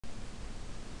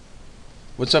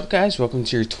What's up guys, welcome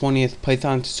to your 20th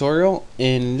Python tutorial.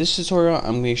 In this tutorial I'm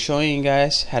going to be showing you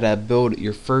guys how to build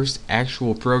your first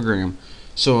actual program.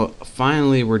 So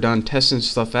finally we're done testing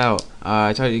stuff out.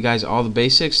 I taught you guys all the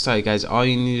basics, taught you guys all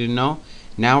you need to know.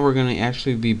 Now we're going to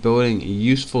actually be building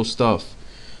useful stuff.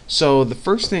 So the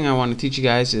first thing I want to teach you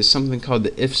guys is something called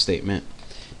the if statement.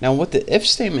 Now what the if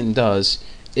statement does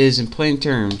is, in plain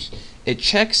terms, it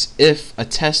checks if a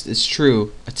test is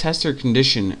true, a test or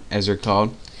condition as they're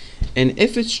called. And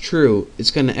if it's true,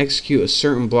 it's going to execute a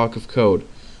certain block of code.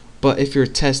 But if your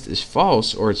test is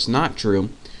false or it's not true,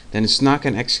 then it's not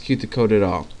going to execute the code at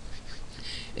all.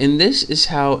 And this is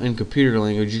how in computer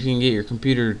language you can get your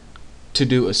computer to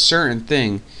do a certain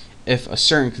thing if a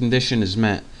certain condition is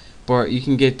met. But you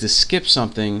can get to skip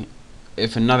something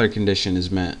if another condition is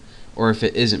met or if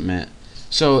it isn't met.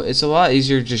 So it's a lot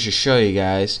easier just to show you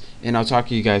guys, and I'll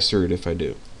talk you guys through it if I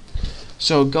do.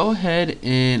 So go ahead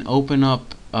and open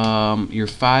up your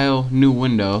file, new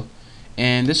window,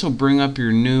 and this will bring up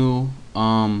your new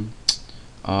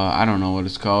I don't know what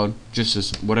it's called, just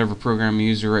as whatever program you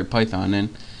use to write Python in.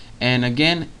 And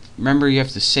again, remember you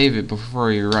have to save it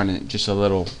before you run it, just a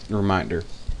little reminder.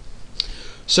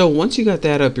 So once you got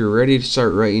that up, you're ready to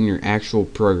start writing your actual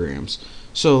programs.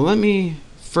 So let me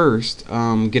first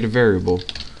get a variable.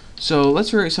 So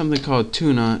let's write something called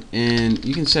tuna, and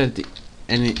you can set it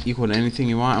to equal to anything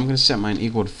you want. I'm going to set mine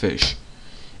equal to fish.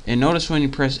 And notice when you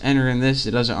press enter in this,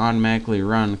 it doesn't automatically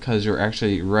run because we're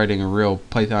actually writing a real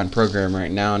Python program right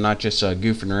now, not just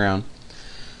goofing around.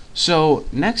 So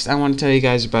next I want to tell you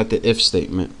guys about the if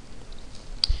statement.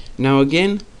 Now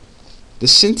again, the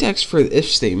syntax for the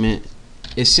if statement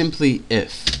is simply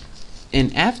if.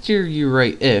 And after you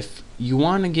write if, you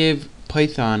want to give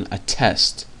Python a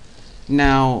test.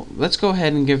 Now let's go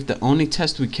ahead and give the only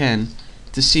test we can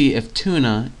to see if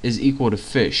tuna is equal to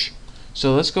fish.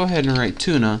 So let's go ahead and write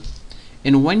tuna,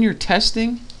 and when you're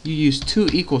testing you use two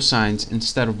equal signs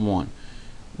instead of one.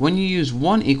 When you use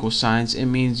one equal signs, it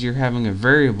means you're having a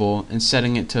variable and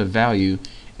setting it to a value,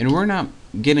 and we're not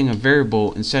getting a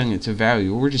variable and setting it to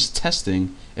value, we're just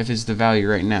testing if it's the value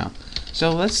right now.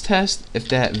 So let's test if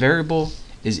that variable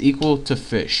is equal to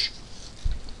fish.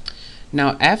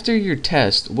 Now after your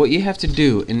test, what you have to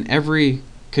do in every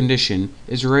condition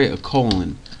is write a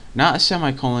colon, not a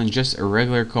semicolon, just a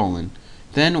regular colon.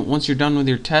 Then once you're done with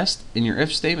your test in your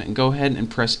if statement, go ahead and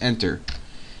press enter.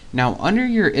 Now under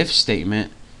your if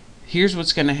statement, here's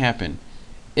what's going to happen.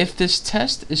 If this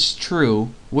test is true,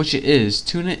 which it is,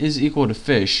 tuna is equal to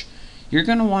fish, you're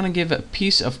going to want to give it a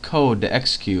piece of code to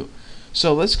execute.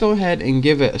 So let's go ahead and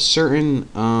give it a certain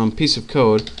piece of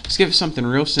code. Let's give it something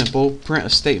real simple. Print a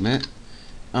statement,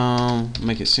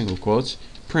 make it single quotes,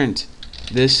 print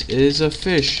this is a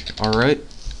fish. Alright,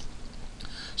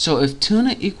 so if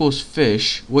tuna equals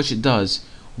fish, which it does,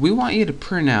 we want you to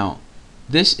print out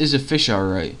this is a fish,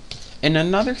 alright. And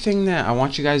another thing that I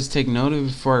want you guys to take note of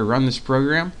before I run this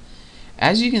program,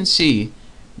 as you can see,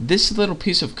 this little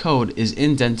piece of code is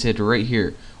indented right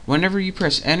here. Whenever you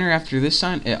press enter after this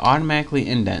sign, it automatically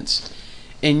indents.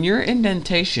 And your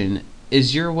indentation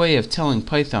is your way of telling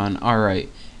Python, alright,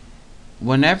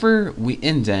 whenever we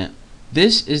indent,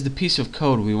 this is the piece of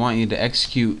code we want you to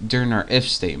execute during our if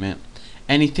statement.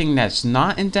 Anything that's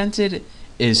not indented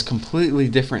is completely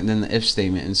different than the if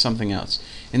statement and something else.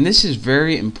 And this is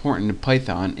very important to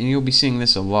Python, and you'll be seeing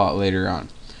this a lot later on.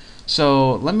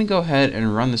 So let me go ahead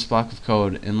and run this block of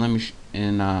code,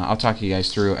 and I'll talk you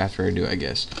guys through after I do it, I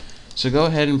guess. So go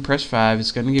ahead and press 5.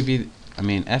 It's going to give you,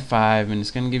 F5, and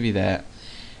it's going to give you that.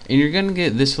 And you're going to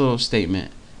get this little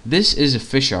statement. This is a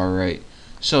fish, alright.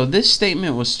 So this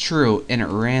statement was true, and it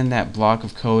ran that block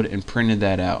of code and printed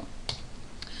that out.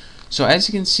 So as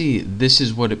you can see, this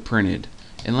is what it printed.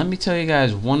 And let me tell you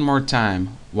guys one more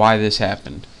time why this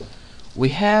happened. We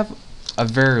have a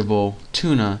variable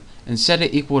tuna and set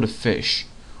it equal to fish.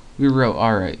 We wrote,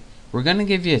 alright, we're going to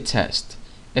give you a test.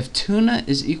 If tuna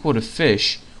is equal to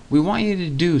fish, we want you to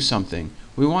do something.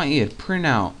 We want you to print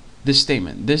out this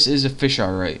statement. This is a fish,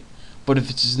 alright. But if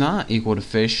it's not equal to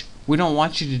fish, we don't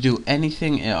want you to do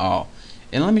anything at all.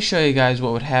 And let me show you guys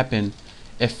what would happen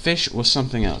if fish was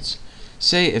something else.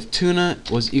 Say if tuna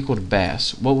was equal to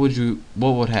bass, what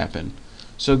would happen?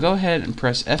 So go ahead and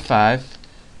press F5,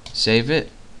 save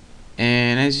it,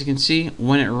 and as you can see,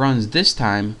 when it runs this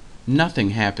time,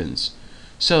 nothing happens.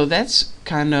 So that's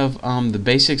kind of the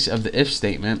basics of the if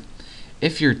statement.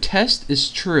 If your test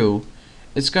is true,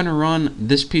 it's going to run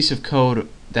this piece of code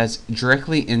that's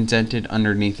directly indented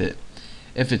underneath it.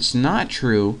 If it's not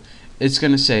true, it's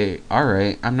going to say,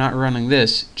 alright, I'm not running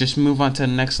this, just move on to the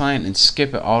next line and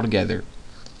skip it altogether.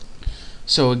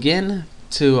 So again,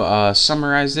 to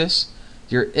summarize this,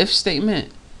 Your if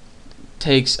statement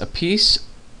takes a piece,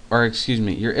 or excuse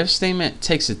me, your if statement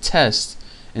takes a test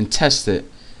and tests it.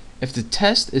 If the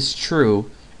test is true,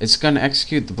 it's going to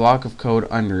execute the block of code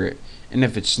under it. And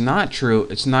if it's not true,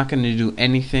 it's not going to do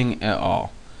anything at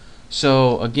all.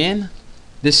 So again,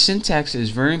 this syntax is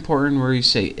very important, where you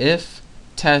say if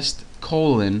test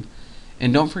colon,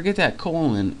 and don't forget that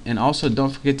colon, and also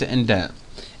don't forget to indent.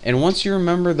 And once you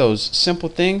remember those simple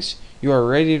things, you are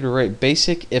ready to write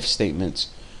basic if statements.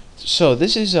 So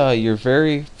this is your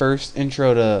very first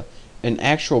intro to an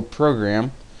actual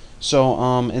program. So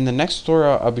in the next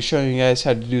tutorial, I'll be showing you guys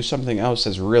how to do something else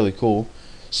that's really cool.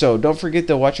 So don't forget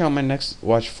to watch for my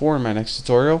next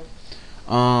tutorial.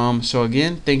 So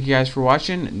again, thank you guys for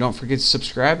watching. Don't forget to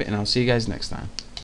subscribe, and I'll see you guys next time.